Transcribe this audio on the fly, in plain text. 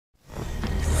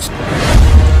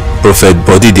Prophet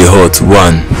Body the Hot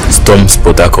 1 storms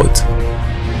Port Harcourt.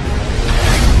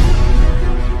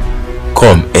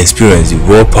 Come experience the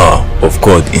raw power of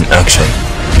God in action.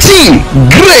 Team,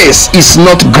 grace is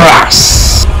not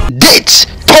grass. Date,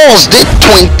 Thursday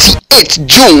 28th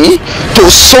June to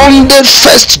Sunday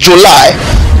 1st July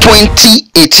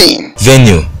 2018.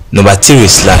 Venue, number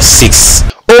 3/6.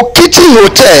 OKILTON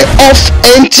Hotel off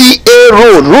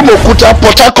N.T.A.ROAD, RUMUOKUTA,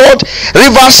 Port Harcourt,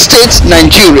 Rivers State,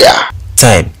 Nigeria.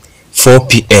 Time, 4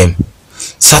 p.m.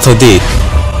 Saturday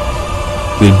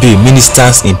will be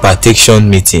Ministers Impartation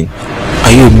Meeting.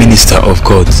 Are you a minister of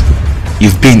God?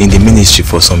 You've been in the ministry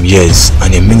for some years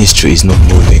and your ministry is not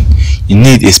moving. You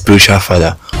need a spiritual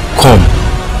father. Come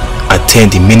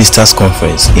attend the Ministers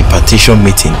Conference Impartation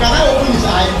Meeting. Can I open his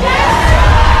eye?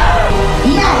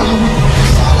 Now you will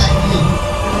prophesy like me.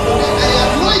 I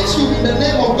anoint you in the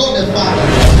name of God the Father,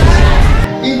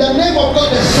 in the name of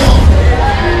God the Son,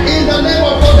 in the name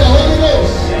of God the Holy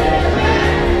Ghost.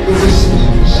 You will speak,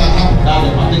 you shall have that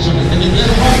impartation is taking place.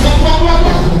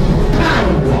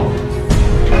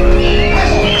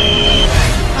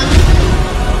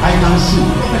 I can see.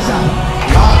 Professor.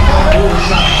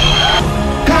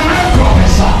 Can I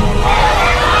prophesy?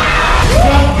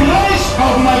 The grace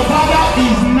of my Father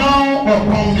is now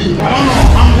upon me. I don't know.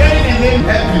 I'm hearing the name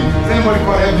heavy. Is anybody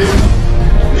called heavy?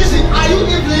 Listen, are you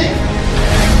evil?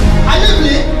 Are you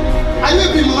evil? Are you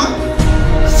evil, man?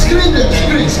 Scream the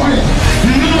scream.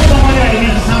 You know somebody I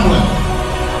need somewhere.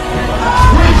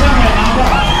 Who is somewhere?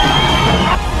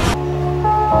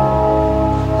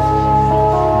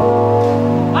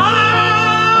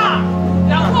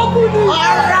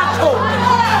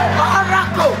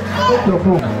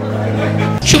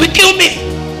 She will kill me.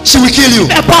 She will kill you.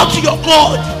 Bow to your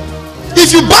God.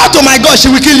 If you bow to my God, she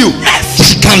will kill you. Yes.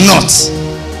 She cannot.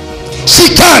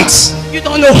 She can't. You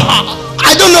don't know her.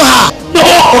 I don't know her. No.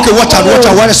 Okay, watch out, watch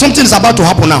out. Something is about to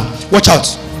happen now. Watch out.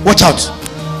 Watch out.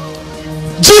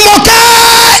 Jumoke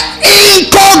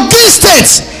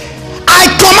inconsistent. I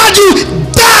command you,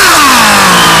 die.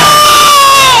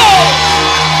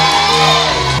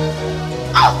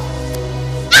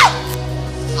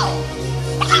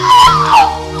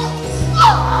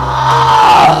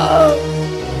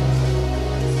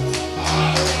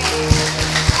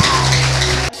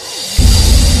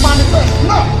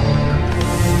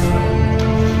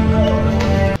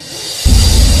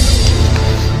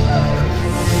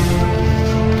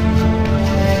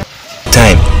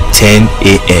 Time, 10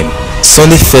 a.m.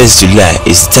 Sunday 1st July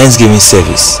is Thanksgiving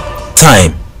service.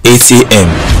 Time, 8 a.m.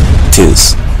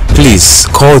 Details. Please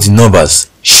call the numbers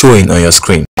showing on your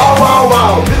screen.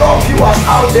 Wow, beloved viewers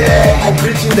out there, I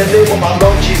greet you in the name of our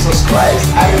Lord Jesus Christ.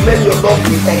 I remain your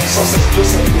lovely exorcist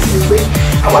Joseph.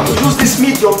 I want to use this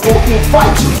medium to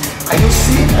invite you. Are you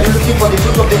sick? Are you looking for the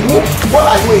fruit of the womb? What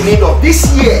are you in need of? This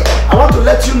year, I want to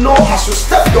let you know as you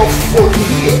step your foot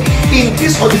here in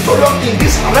this auditorium, in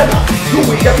this arena, you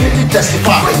will definitely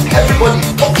testify. Everybody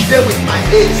touch them with my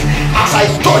hands. As I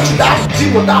touch that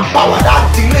demon, that power, that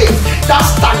delay, that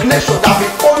stagnation that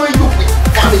will following you with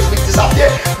vanish, will disappear,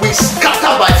 will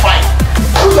scatter by fire.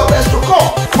 Do your best to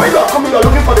come. When you are coming, you are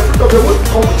looking for the fruit of the womb,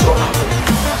 come with your hand.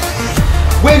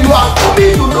 When you are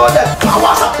coming, you know that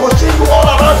powers are pursuing you all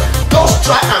around. Just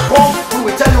try and come. We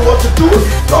will tell you what to do.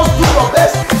 Just do your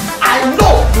best. I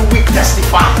know you will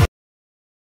testify.